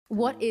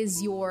What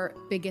is your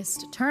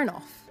biggest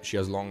turnoff? She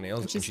has long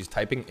nails and she's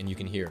typing and you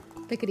can hear.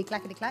 Clickety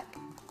clackety clack.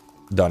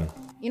 Done.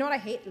 You know what I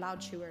hate?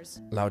 Loud chewers.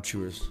 Loud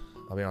chewers.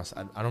 I'll be honest,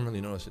 I don't really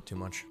notice it too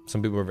much.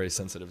 Some people are very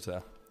sensitive to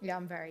that. Yeah,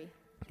 I'm very.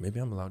 Maybe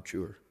I'm a loud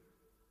chewer.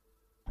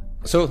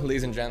 So,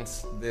 ladies and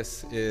gents,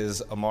 this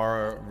is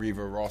Amara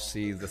Riva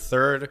Rossi the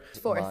third.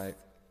 Fourth.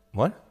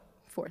 What?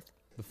 Fourth.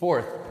 The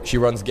fourth. She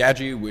runs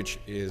Gadji, which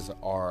is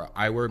our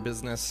eyewear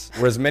business.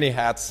 Wears many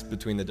hats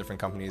between the different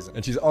companies.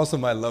 And she's also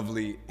my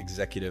lovely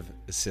executive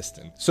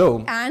assistant.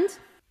 So. And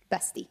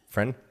bestie.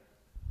 Friend?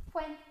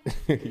 When?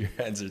 Your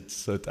hands are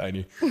so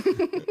tiny.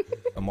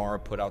 Amara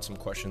put out some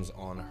questions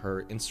on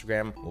her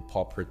Instagram. We'll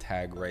pop her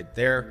tag right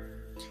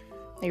there.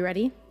 Are you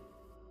ready?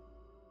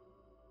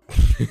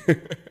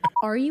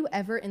 Are you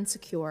ever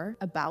insecure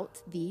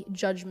about the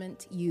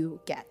judgment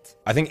you get?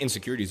 I think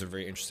insecurities are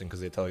very interesting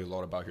because they tell you a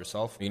lot about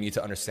yourself. You need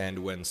to understand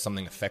when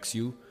something affects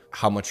you,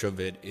 how much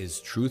of it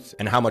is truth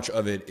and how much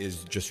of it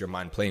is just your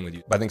mind playing with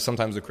you. But I think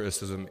sometimes the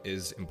criticism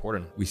is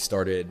important. We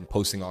started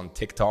posting on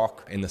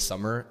TikTok in the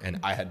summer and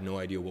I had no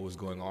idea what was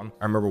going on.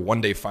 I remember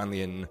one day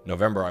finally in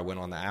November, I went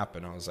on the app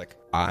and I was like,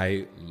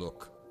 I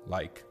look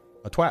like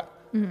a twat.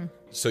 Mm-hmm.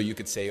 So you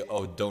could say,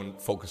 oh, don't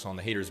focus on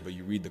the haters, but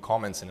you read the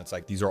comments and it's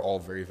like, these are all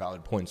very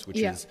valid points, which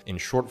is in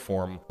short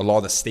form, a lot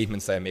of the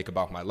statements that I make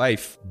about my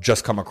life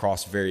just come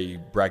across very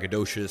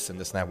braggadocious and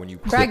this and that when you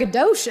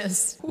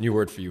braggadocious. New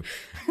word for you.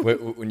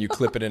 When you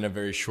clip it in a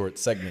very short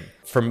segment.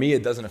 For me,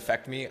 it doesn't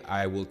affect me.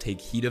 I will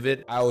take heed of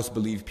it. I always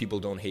believe people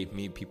don't hate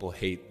me. People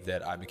hate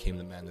that I became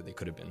the man that they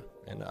could have been.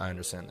 And I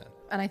understand that.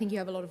 And I think you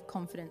have a lot of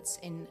confidence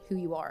in who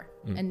you are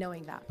and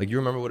knowing that. Like, you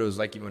remember what it was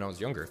like even when I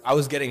was younger. I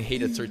was getting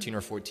hated 13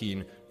 or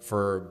 14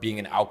 for being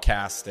an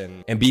outcast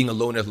and being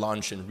alone at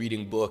lunch and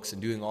reading books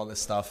and doing all this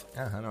stuff.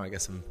 Yeah, I don't know. I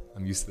guess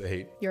I'm used to the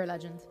hate. You're a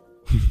legend.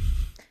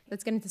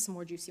 Let's get into some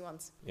more juicy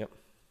ones. Yep.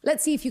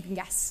 Let's see if you can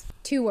guess.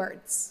 2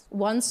 words.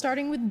 One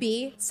starting with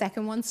B,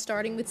 second one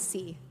starting with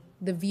C.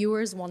 The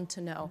viewers want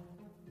to know.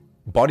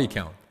 Body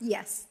count.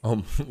 Yes.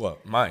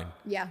 What? Mine?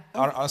 Yeah.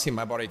 Honestly,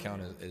 my body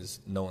count is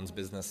no one's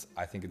business.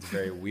 I think it's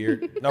very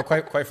weird. No,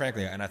 quite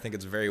frankly, and I think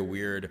it's very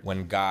weird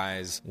when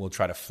guys will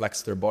try to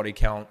flex their body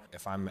count.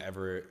 If I'm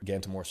ever get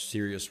into more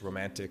serious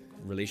romantic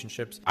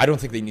relationships, I don't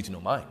think they need to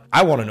know mine.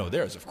 I want to know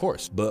theirs, of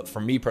course. But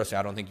for me personally,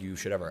 I don't think you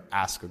should ever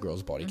ask a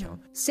girl's body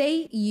count.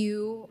 Say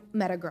you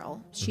met a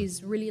girl.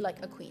 She's really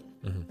like a queen.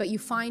 But you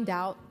find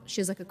out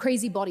she has like a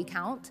crazy body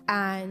count,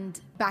 and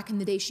back in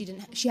the day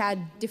she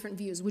had different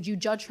views. Would you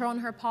judge her on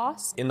her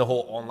past? In the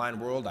whole online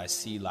world, I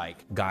see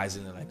like guys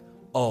and they're like,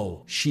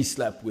 oh, she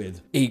slept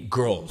with 8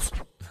 girls.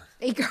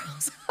 8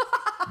 girls.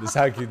 This is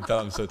how you can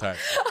tell I'm so tired.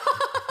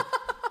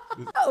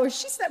 Oh,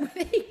 she slept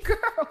with 8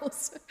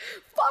 girls.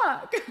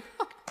 Fuck.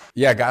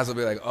 Yeah, guys will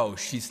be like, oh,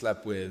 she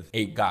slept with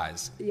 8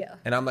 guys. Yeah.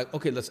 And I'm like,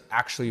 okay, let's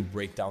actually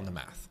break down the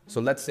math. So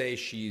let's say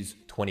she's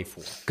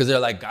 24. Because they're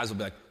like, guys will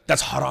be like,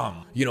 that's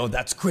haram. You know,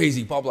 that's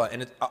crazy, blah, blah.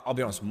 And I'll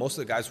be honest, most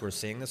of the guys who are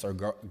saying this are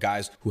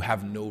guys who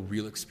have no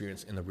real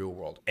experience in the real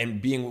world.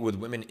 And being with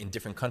women in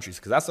different countries.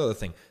 Because that's the other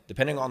thing.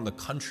 Depending on the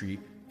country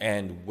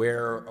and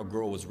where a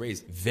girl was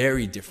raised,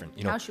 very different.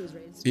 You know, how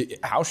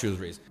she was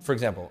raised. For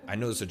example, I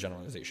know this is a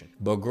generalization,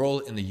 but a girl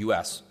in the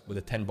US with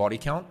a 10 body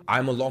count,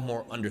 I'm a lot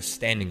more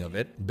understanding of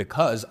it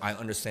because I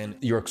understand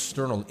your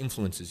external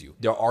influences you.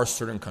 There are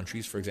certain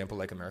countries, for example,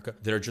 like America,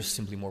 that are just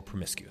simply more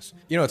promiscuous.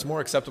 You know, it's more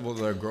acceptable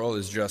that a girl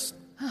is just...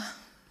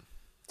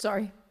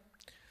 Sorry.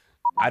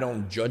 I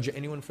don't judge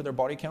anyone for their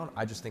body count.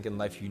 I just think in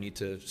life you need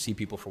to see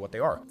people for what they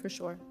are. For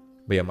sure.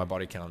 But yeah, my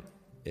body count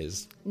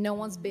is... no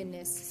one's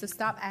business. So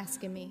stop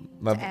asking me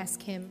to ask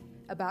him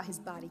about his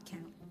body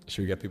count.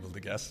 Should we get people to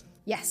guess?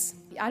 Yes.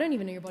 I don't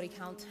even know your body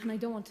count, and I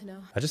don't want to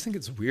know. I just think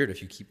it's weird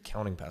if you keep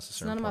counting past a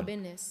certain point. It's none of my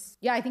business.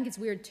 Yeah, I think it's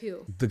weird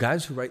too. The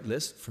guys who write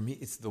lists, for me,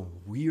 it's the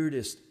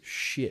weirdest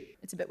shit.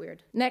 It's a bit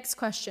weird. Next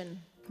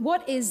question.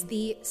 What is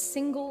the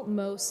single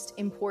most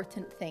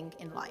important thing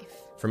in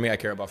life? For me, I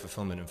care about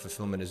fulfillment, and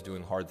fulfillment is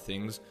doing hard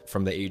things.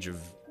 From the age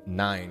of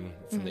 9,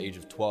 from the age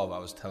of 12, I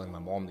was telling my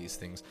mom these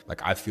things.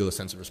 Like, I feel a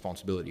sense of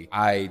responsibility.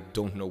 I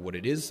don't know what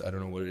it is. I don't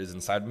know what it is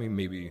inside of me.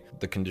 Maybe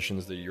the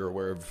conditions that you're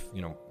aware of,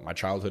 you know, my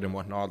childhood and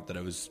whatnot, that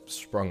it was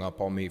sprung up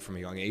on me from a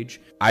young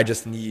age. I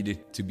just need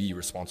to be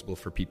responsible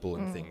for people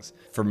and things.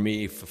 For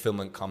me,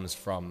 fulfillment comes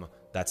from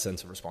that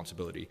sense of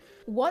responsibility.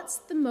 What's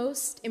the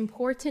most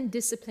important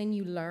discipline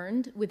you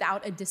learned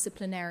without a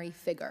disciplinary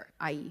figure,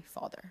 i.e.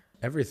 father?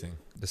 Everything.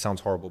 This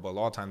sounds horrible, but a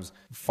lot of times,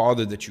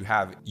 father that you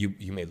have,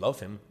 you may love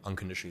him,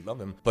 unconditionally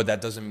love him, but that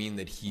doesn't mean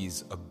that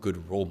he's a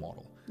good role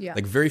model. Yeah.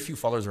 Like, very few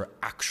fathers are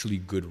actually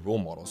good role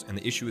models. And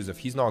the issue is, if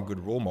he's not a good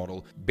role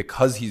model,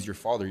 because he's your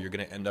father, you're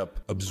going to end up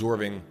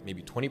absorbing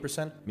maybe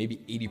 20%, maybe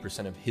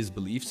 80% of his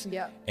beliefs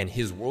and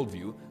his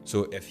worldview.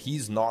 So if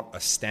he's not a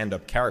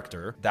stand-up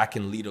character, that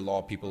can lead a lot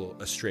of people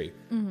astray.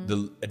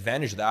 The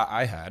advantage that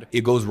I had,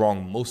 it goes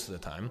wrong most of the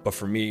time, but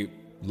for me,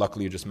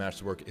 luckily it just managed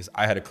to work, is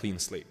I had a clean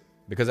slate.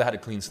 Because I had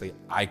a clean slate,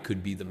 I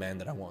could be the man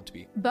that I want to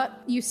be. But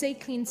you say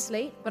clean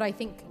slate, but I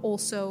think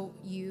also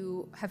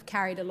you have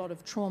carried a lot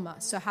of trauma.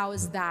 So how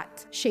has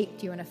that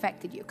shaped you and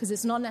affected you? Because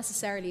it's not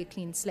necessarily a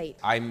clean slate.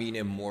 I mean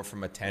it more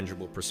from a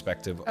tangible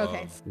perspective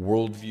Okay. of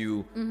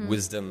worldview,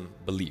 wisdom,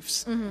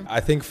 beliefs. I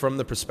think from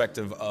the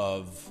perspective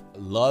of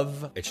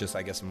love, it's just,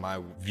 I guess,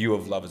 my view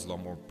of love is a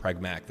lot more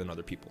pragmatic than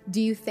other people.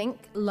 Do you think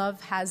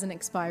love has an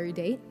expiry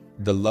date?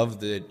 The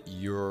love that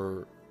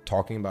you're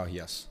talking about,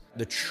 yes.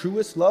 The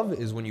truest love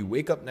is when you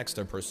wake up next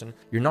to a person,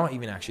 you're not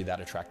even actually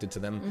that attracted to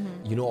them.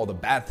 You know all the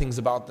bad things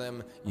about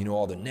them, you know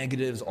all the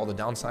negatives, all the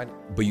downside,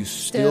 but you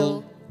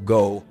still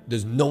go,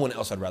 there's no one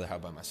else I'd rather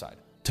have by my side.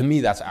 To me,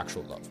 that's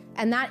actual love.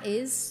 And that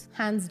is,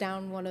 hands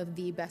down, one of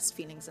the best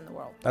feelings in the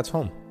world. That's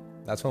home.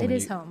 That's home. It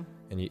is home.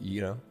 And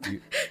you know,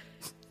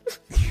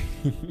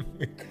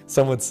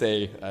 some would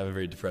say I have a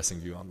very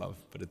depressing view on love,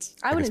 but it's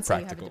I wouldn't say you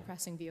have a practical.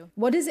 depressing view.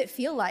 What does it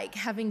feel like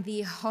having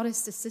the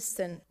hottest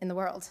assistant in the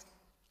world?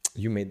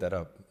 You made that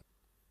up.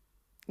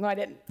 No, I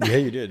didn't. Yeah,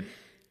 you did.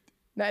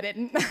 No, I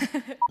didn't.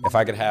 If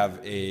I could have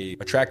a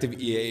attractive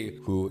EA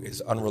who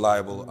is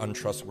unreliable,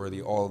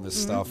 untrustworthy, all of this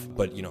stuff,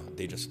 but you know,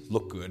 they just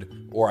look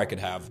good, or I could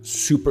have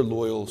super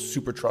loyal,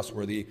 super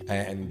trustworthy,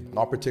 and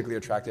not particularly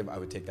attractive, I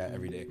would take that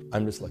every day.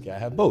 I'm just lucky I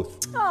have both.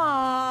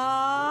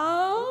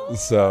 Aww.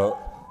 So,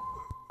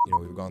 you know,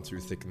 we've gone through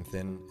thick and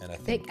thin, and I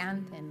think Thick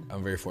and thin.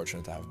 I'm very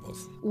fortunate to have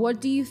both.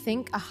 What do you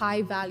think a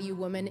high value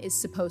woman is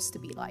supposed to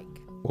be like?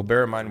 Well,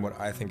 bear in mind what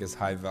I think is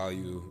high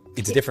value.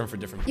 It's different for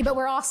different Yeah, people. but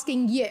we're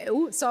asking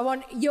you, so I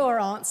want your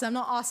answer. I'm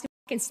not asking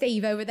fucking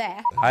Steve over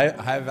there.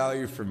 High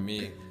value for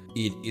me,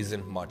 it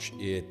isn't much.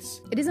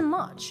 It isn't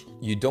much.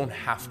 You don't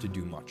have to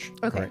do much.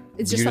 Okay.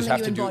 It's just something have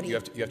you to embody. do.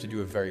 You have to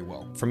do it very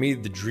well. For me,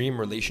 the dream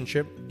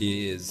relationship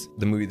is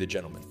the movie The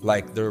Gentleman.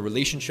 Like the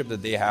relationship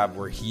that they have,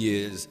 where he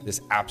is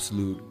this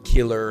absolute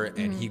killer,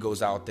 and he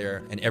goes out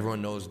there, and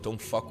everyone knows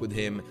don't fuck with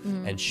him,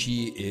 and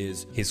she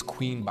is his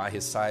queen by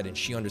his side, and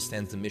she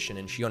understands the mission,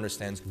 and she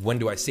understands when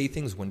do I say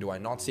things, when do I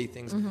not say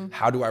things,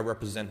 how do I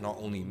represent not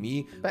only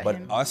me but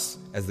him. us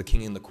as the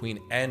king and the queen,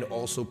 and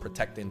also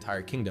protect the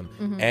entire kingdom.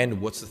 And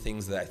what's the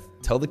things that I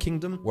tell the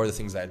kingdom, what are the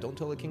things that I don't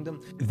tell the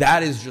kingdom.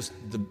 That is just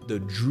the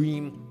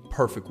dream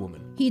perfect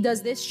woman. He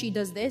does this, she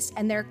does this,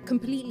 and they're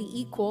completely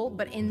equal,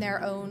 but in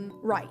their own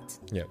right.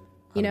 Yeah,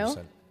 100%. You know?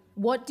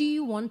 What do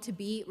you want to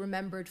be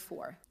remembered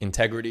for?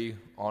 Integrity,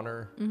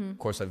 honor. Of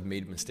course, I've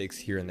made mistakes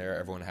here and there.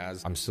 Everyone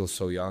has. I'm still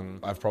so young.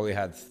 I've probably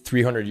had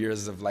 300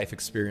 years of life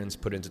experience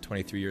put into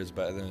 23 years,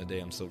 but at the end of the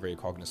day, I'm still very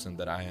cognizant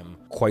that I am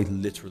quite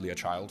literally a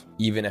child.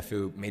 Even if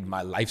it made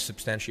my life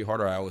substantially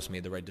harder, I always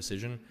made the right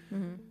decision.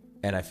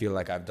 And I feel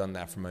like I've done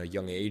that from a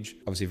young age.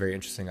 Obviously, very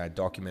interesting. I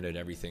documented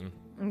everything.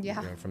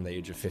 Yeah. You know, from the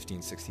age of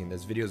 15, 16.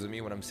 There's videos of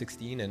me when I'm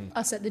 16 and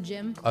Us at the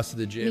gym. us at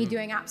the gym. Me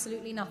doing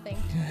absolutely nothing.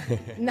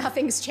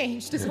 Nothing's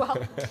changed as well.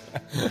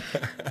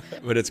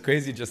 But it's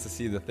crazy just to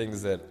see the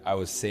things that I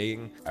was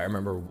saying. I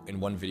remember in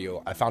one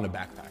video, I found a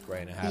backpack,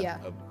 right? And it had,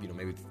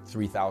 maybe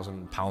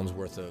 3,000 pounds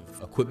worth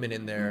of equipment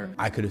in there.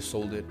 I could have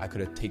sold it. I could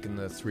have taken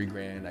the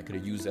 $3,000. I could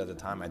have used it at the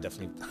time. I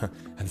definitely,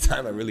 at the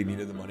time, I really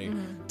needed the money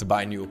to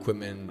buy new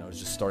equipment. I was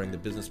just starting the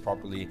business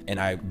properly. And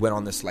I went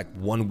on this like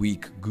 1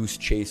 week goose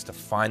chase to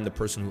find the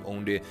person who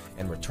owned it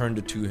and returned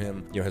it to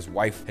him. You know, his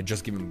wife had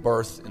just given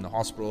birth in the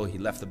hospital. He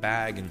left the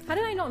bag. And How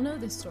did I not know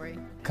this story?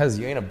 because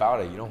you ain't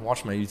about it. You don't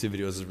watch my YouTube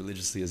videos as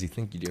religiously as you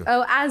think you do.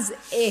 Oh, as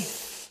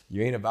if.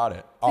 You ain't about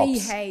it.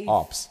 Ops. Behave.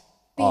 Ops.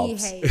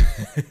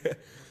 Behave.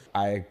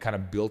 I kind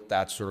of built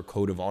that sort of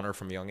code of honor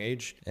from a young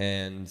age,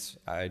 and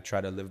I try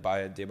to live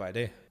by it day by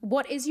day.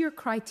 What is your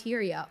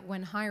criteria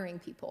when hiring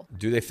people?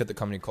 Do they fit the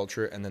company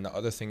culture? And then the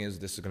other thing is,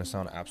 this is going to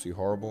sound absolutely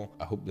horrible.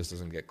 I hope this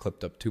doesn't get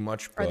clipped up too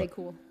much. Are they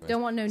cool?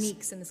 Don't want no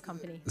neeks in this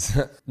company.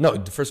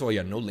 No, first of all,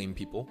 yeah, no lame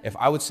people. If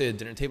I would sit at a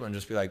dinner table and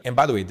just be like, and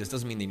by the way, this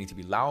doesn't mean they need to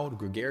be loud,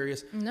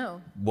 gregarious.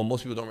 No. Well,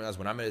 most people don't realize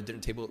when I'm at a dinner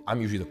table,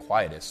 I'm usually the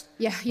quietest.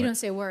 Yeah, you don't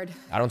say a word.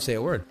 I don't say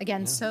a word.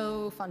 Again,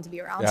 so fun to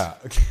be around. Yeah.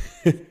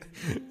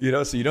 You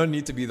know, so you don't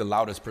need to be the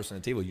loudest person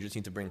at the table. You just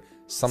need to bring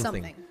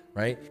something,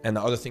 right? And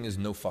the other thing is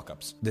no fuck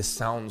ups. This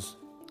sounds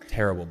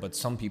terrible, but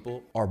some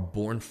people are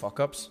born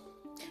fuck ups.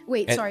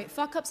 Wait, sorry.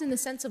 Fuck ups in the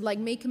sense of like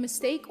make a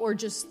mistake or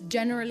just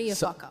generally a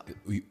fuck up?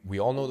 We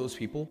all know those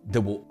people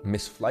that will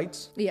miss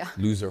flights,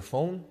 lose their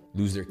phone,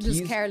 lose their keys.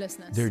 Just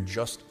carelessness. They're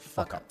just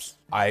fuck ups.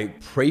 I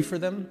pray for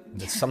them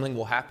that something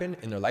will happen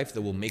in their life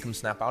that will make them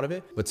snap out of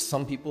it. But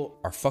some people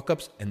are fuck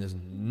ups and there's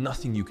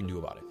nothing you can do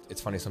about it.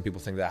 It's funny, some people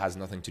think that has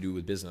nothing to do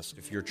with business.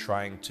 If you're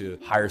trying to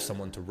hire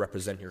someone to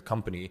represent your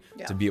company,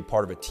 to be a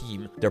part of a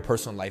team, their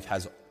personal life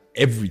has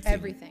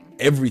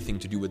everything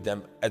to do with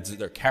them as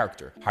their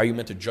character. How are you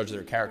meant to judge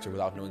their character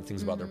without knowing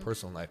things about their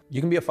personal life? You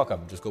can be a fuck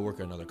up, just go work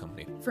at another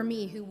company. For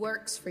me, who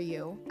works for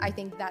you, I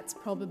think that's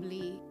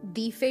probably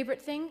the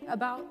favorite thing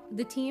about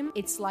the team.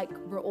 It's like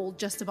we're all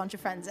just a bunch of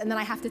friends, and then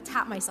I have to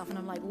tap myself and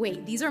I'm like,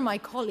 wait, these are my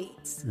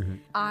colleagues.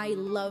 I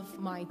love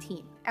my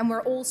team. And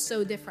we're all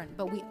so different,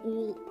 but we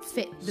all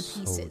fit the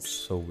pieces.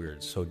 So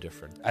weird, so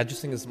different. I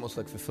just think it's the most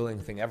like fulfilling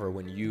thing ever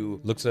when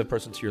you look to the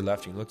person to your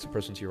left, you look to the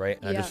person to your right,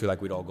 and I just feel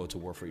like we'd all go to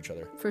war for each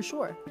other. For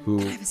sure. Who?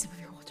 Can I have a sip of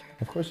your water?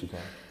 Of course you can.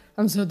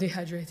 I'm so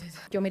dehydrated. Do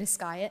you want me to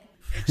sky it?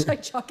 Should I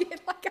chuck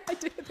it like I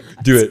do?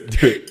 Do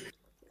it.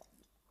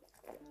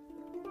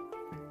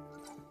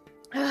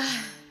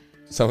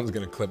 Someone's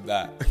gonna clip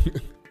that.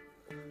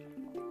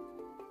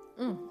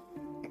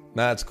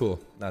 Nah, it's cool.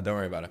 Nah, don't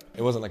worry about it.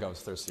 It wasn't like I was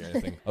thirsty or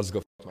anything. I'll just go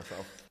f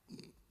myself.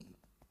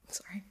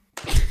 Sorry.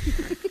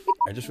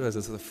 I just realized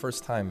this is the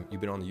first time you've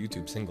been on the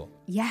YouTube single.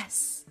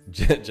 Yes.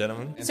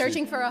 Gentlemen?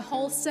 Searching for a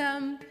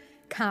wholesome,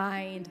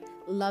 kind,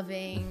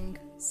 loving,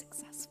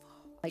 successful.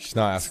 She's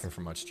not asking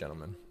for much,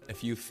 gentlemen.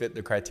 If you fit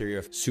the criteria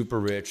of super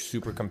rich,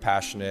 super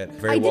compassionate,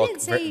 very well,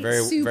 didn't say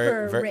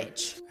super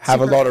rich. Have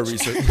super a lot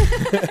rich. of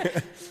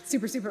research.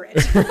 Super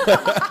rich.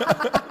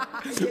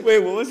 Wait,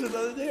 what was it the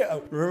other day? I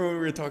remember when we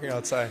were talking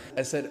outside.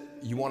 I said,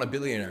 you want a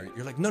billionaire?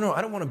 You're like, no,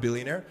 I don't want a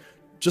billionaire.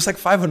 Just like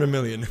 500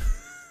 million.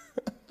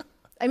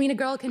 I mean, a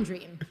girl can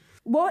dream.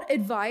 What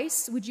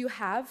advice would you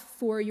have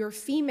for your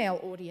female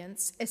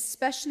audience,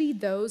 especially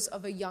those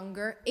of a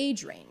younger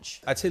age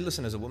range? I'd say,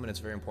 listen, as a woman, it's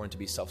very important to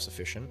be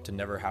self-sufficient, to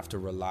never have to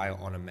rely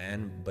on a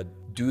man, but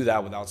do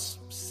that without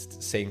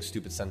saying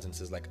stupid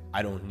sentences like,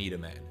 I don't need a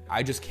man.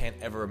 I just can't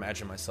ever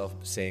imagine myself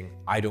saying,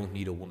 I don't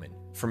need a woman.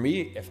 For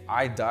me, if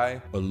I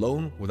die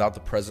alone without the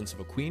presence of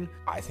a queen,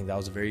 I think that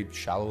was a very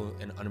shallow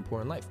and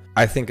unimportant life.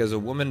 I think as a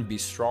woman, be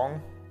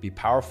strong, be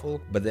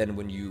powerful, but then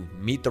when you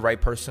meet the right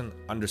person,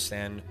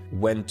 understand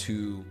when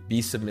to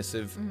be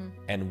submissive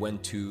and when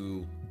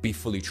to be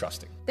fully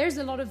trusting. There's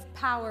a lot of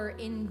power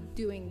in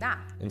doing that.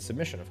 In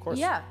submission, of course.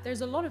 Yeah, there's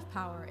a lot of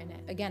power in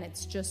it. Again,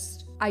 it's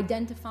just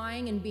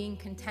identifying and being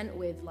content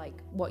with like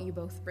what you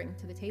both bring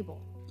to the table.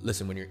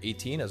 Listen, when you're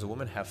 18 as a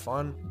woman, have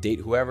fun, date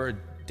whoever,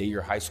 date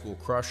your high school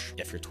crush.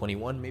 If you're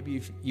 21,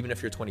 maybe even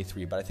if you're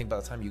 23, but I think by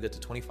the time you get to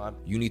 25,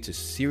 you need to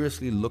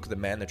seriously look at the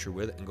man that you're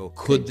with and go,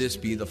 could this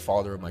be the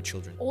father of my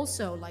children?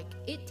 Also, like,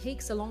 it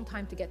takes a long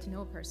time to get to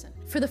know a person.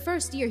 For the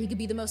first year, he could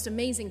be the most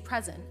amazing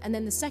present, and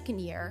then the second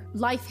year,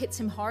 life hits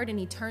him hard and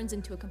he turns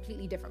into a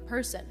completely different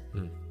person.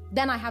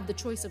 Then I have the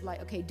choice of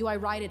like, okay, do I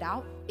ride it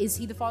out? Is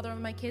he the father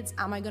of my kids?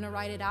 Am I gonna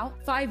ride it out?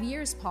 5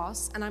 years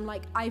pass and I'm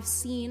like, I've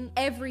seen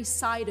every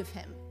side of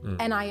him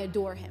and I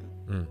adore him.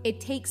 It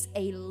takes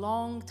a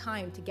long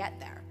time to get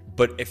there.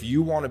 But if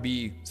you want to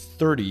be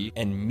 30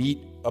 and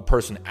meet a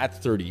person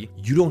at 30,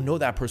 you don't know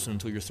that person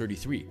until you're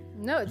 33.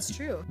 No, it's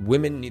true.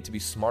 Women need to be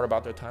smart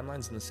about their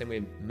timelines in the same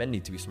way men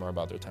need to be smart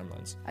about their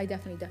timelines. I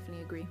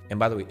definitely agree. And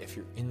by the way, if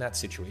you're in that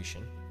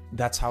situation,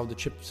 that's how the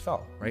chips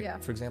fell, right? Yeah.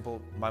 For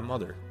example, my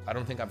mother. I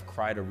don't think I've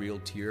cried a real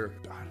tear,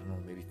 I don't know,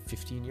 maybe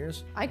 15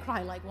 years? I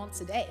cry like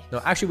once a day.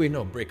 No, actually, wait,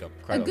 no, breakup.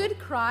 A good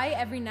cry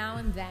every now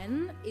and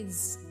then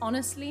is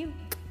honestly,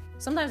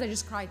 sometimes I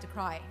just cry to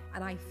cry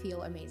and I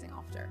feel amazing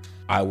after.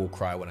 I will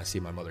cry when I see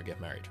my mother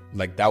get married.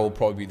 Like, that will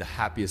probably be the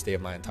happiest day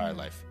of my entire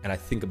life. And I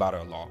think about her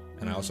a lot.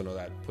 And I also know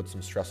that puts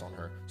some stress on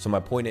her. So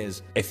my point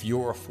is, if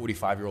you're a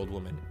 45-year-old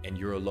woman and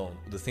you're alone,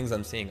 the things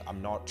I'm saying,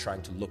 I'm not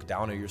trying to look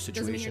down at your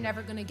situation. Doesn't mean you're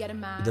never going to get a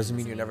man. It doesn't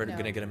mean you're never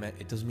going to get a man.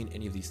 It doesn't mean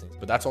any of these things.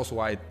 But that's also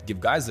why I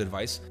give guys the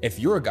advice. If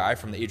you're a guy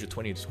from the age of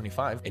 20 to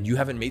 25 and you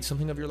haven't made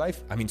something of your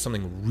life, I mean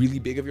something really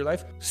big of your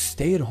life,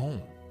 stay at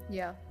home.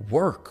 Yeah.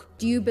 Work.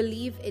 Do you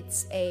believe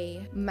it's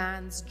a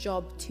man's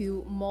job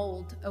to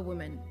mold a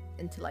woman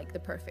into like the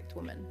perfect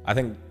woman? I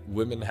think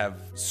women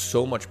have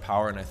so much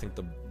power, and I think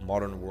the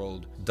modern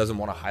world doesn't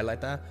want to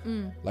highlight that.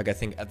 Like, I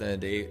think at the end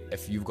of the day,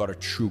 if you've got a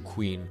true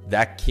queen,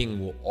 that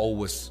king will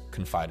always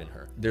confide in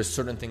her. There's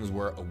certain things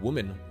where a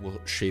woman will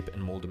shape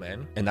and mold a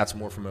man, and that's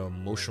more from an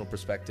emotional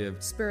perspective,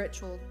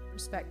 Spiritual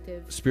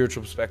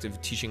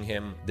perspective, teaching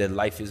him that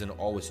life isn't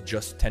always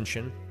just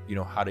tension, you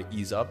know, how to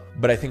ease up.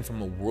 But I think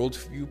from a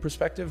worldview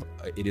perspective,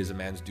 it is a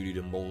man's duty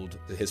to mold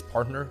his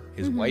partner,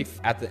 his wife.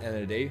 At the end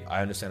of the day,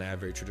 I understand I have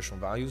very traditional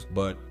values,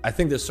 but I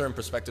think there's certain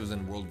perspectives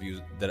and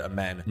worldviews that a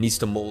man needs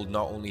to mold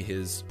not only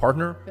his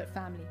partner,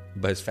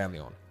 but his family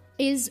on.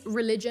 Is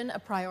religion a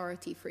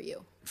priority for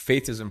you?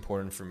 Faith is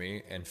important for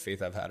me, and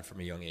faith I've had from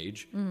a young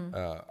age.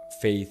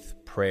 Faith,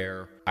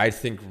 prayer. I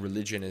think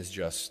religion is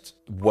just,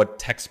 what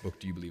textbook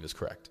do you believe is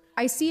correct?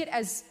 I see it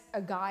as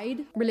a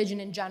guide. Religion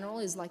in general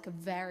is like a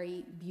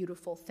very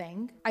beautiful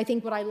thing. I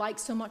think what I like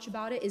so much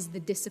about it is the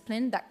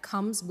discipline that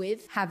comes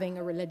with having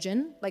a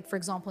religion. Like, for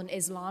example, in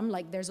Islam,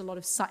 like there's a lot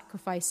of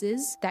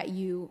sacrifices that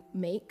you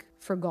make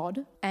for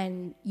God,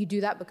 and you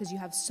do that because you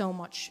have so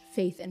much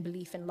faith and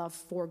belief and love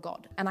for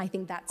God. And I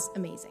think that's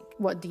amazing.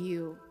 What do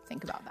you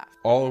think about that?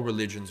 All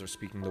religions are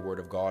speaking the word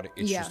of God.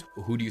 It's just,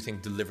 who do you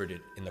think delivered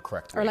it in the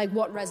correct way? Or like,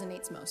 what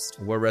resonates most?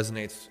 What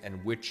resonates,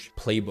 and which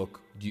playbook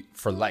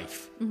for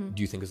life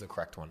do you think is the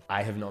correct one?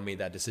 I have not made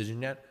that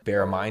decision yet.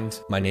 Bear in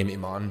mind, my name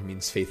Iman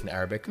means faith in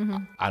Arabic.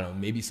 I don't know,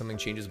 maybe something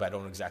changes, but I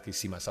don't exactly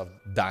see myself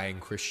dying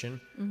Christian.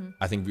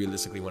 I think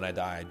realistically, when I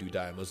die, I do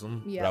die a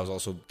Muslim. But I was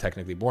also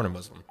technically born a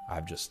Muslim.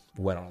 I've just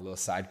went on a little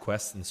side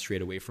quest and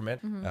strayed away from it.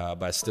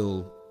 But I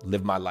still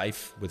live my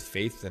life with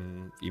faith.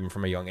 And even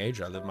from a young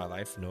age, I live my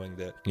life knowing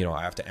that, you know,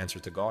 I have to answer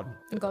to God.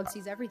 And God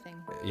sees everything.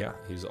 Yeah,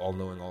 he's all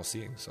knowing, all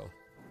seeing. So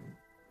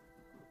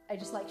I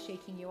just like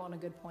shaking you on a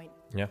good point.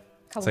 yeah,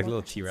 it's like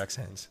little T-Rex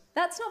hands.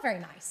 That's not very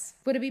nice.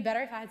 Would it be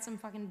better if I had some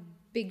fucking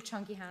big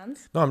chunky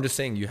hands? No, I'm just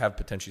saying you have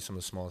potentially some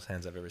of the smallest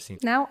hands I've ever seen.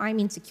 Now I'm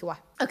insecure.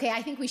 Okay,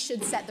 I think we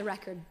should set the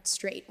record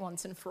straight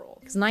once and for all.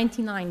 Because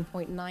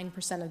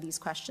 99.9% of these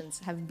questions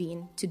have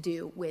been to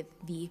do with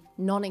the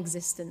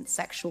non-existent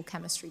sexual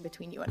chemistry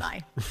between you and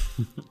I.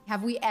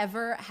 Have we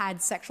ever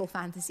had sexual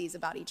fantasies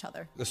about each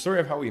other? The story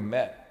of how we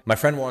met, my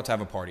friend wanted to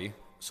have a party.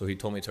 So he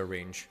told me to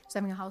arrange. He's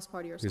having a house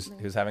party or something.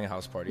 He was having a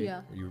house party.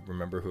 Yeah. You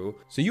remember who?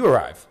 So you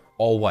arrive,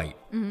 all white.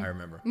 I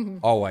remember.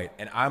 All white.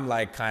 And I'm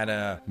like kind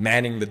of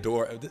manning the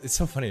door. It's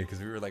so funny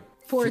because we were like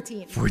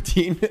 14.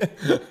 14.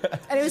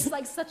 And it was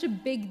like such a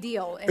big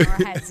deal in our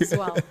heads as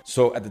well.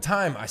 So at the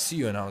time I see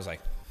you and I was like,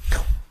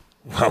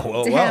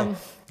 well. Damn.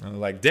 I was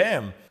like,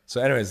 damn.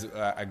 So anyways,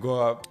 I go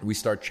up, we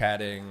start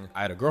chatting.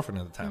 I had a girlfriend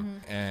at the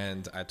time.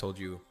 And I told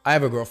you, I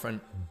have a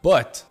girlfriend,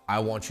 but I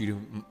want you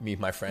to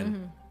meet my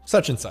friend.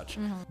 Such and such.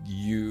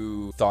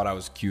 You thought I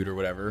was cute or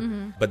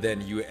whatever, but then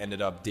you ended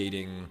up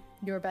dating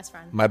Your best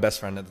friend. my best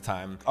friend at the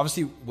time.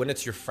 Obviously, when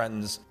it's your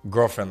friend's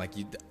girlfriend, like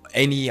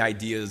any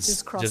ideas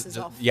Just crosses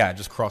off. Yeah, it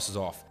just crosses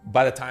off.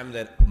 By the time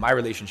that my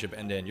relationship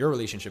ended and your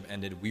relationship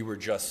ended, we were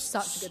just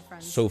Such good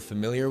friends. so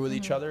familiar with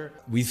each other.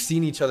 We've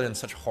seen each other in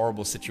such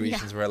horrible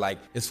situations where, like,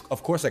 it's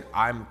of course, like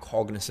I'm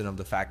cognizant of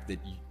the fact that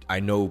I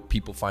know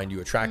people find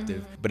you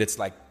attractive, but it's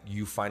like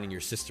you finding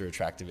your sister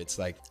attractive. It's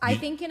like I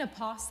think in a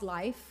past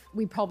life,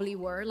 we probably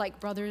were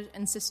like brother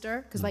and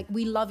sister because like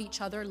we love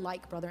each other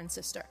like brother and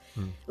sister.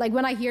 Like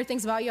when I hear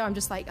things about you, I'm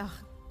just like, oh,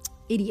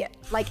 idiot.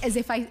 Like as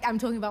if I'm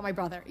talking about my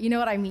brother. You know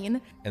what I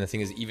mean? And the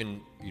thing is,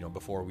 even, you know,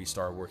 before we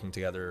started working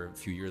together a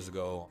few years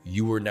ago,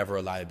 you were never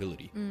a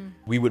liability.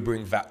 We would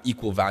bring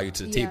equal value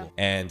to the table.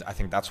 And I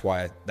think that's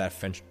why that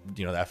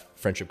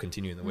friendship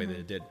continued in the way that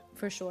it did.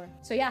 For sure.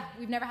 So yeah,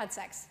 we've never had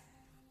sex.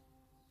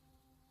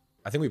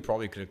 I think we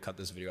probably could have cut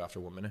this video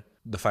after 1 minute.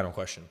 The final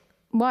question.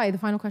 Why? The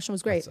final question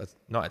was great.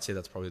 No, I'd say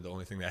that's probably the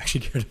only thing they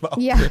actually cared about.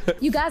 Yeah.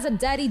 You guys are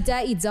dirty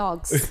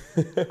dogs.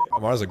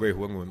 Amara's a great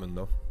woman,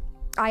 though.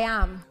 I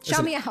am.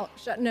 Shout me out.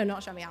 No,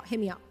 not shout me out.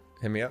 Hit me up.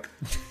 Hit me up.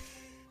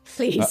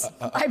 Please.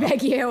 I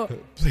beg you.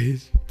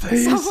 Please.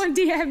 Someone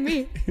DM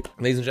me.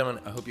 Ladies and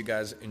gentlemen, I hope you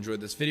guys enjoyed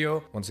this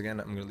video. Once again,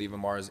 I'm going to leave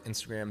Amara's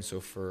Instagram.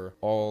 So for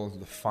all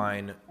the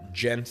fine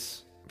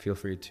gents, feel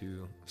free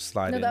to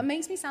slide in. No, that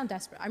makes me sound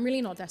desperate. I'm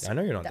really not desperate. I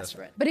know you're not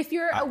desperate. But if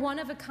you're a one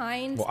of a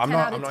kind, Well, 10 I'm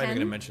out of not 10, even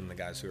going to mention the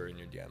guys who are in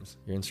your DMs.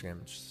 Your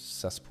Instagram is just a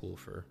cesspool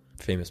for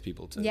famous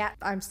people to... Yeah,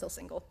 I'm still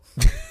single.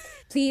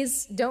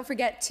 Please don't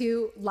forget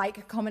to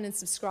like, comment, and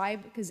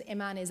subscribe because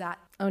Iman is at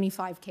only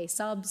 5K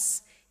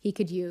subs. He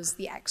could use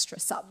the extra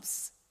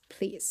subs.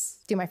 Please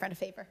do my friend a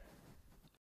favor.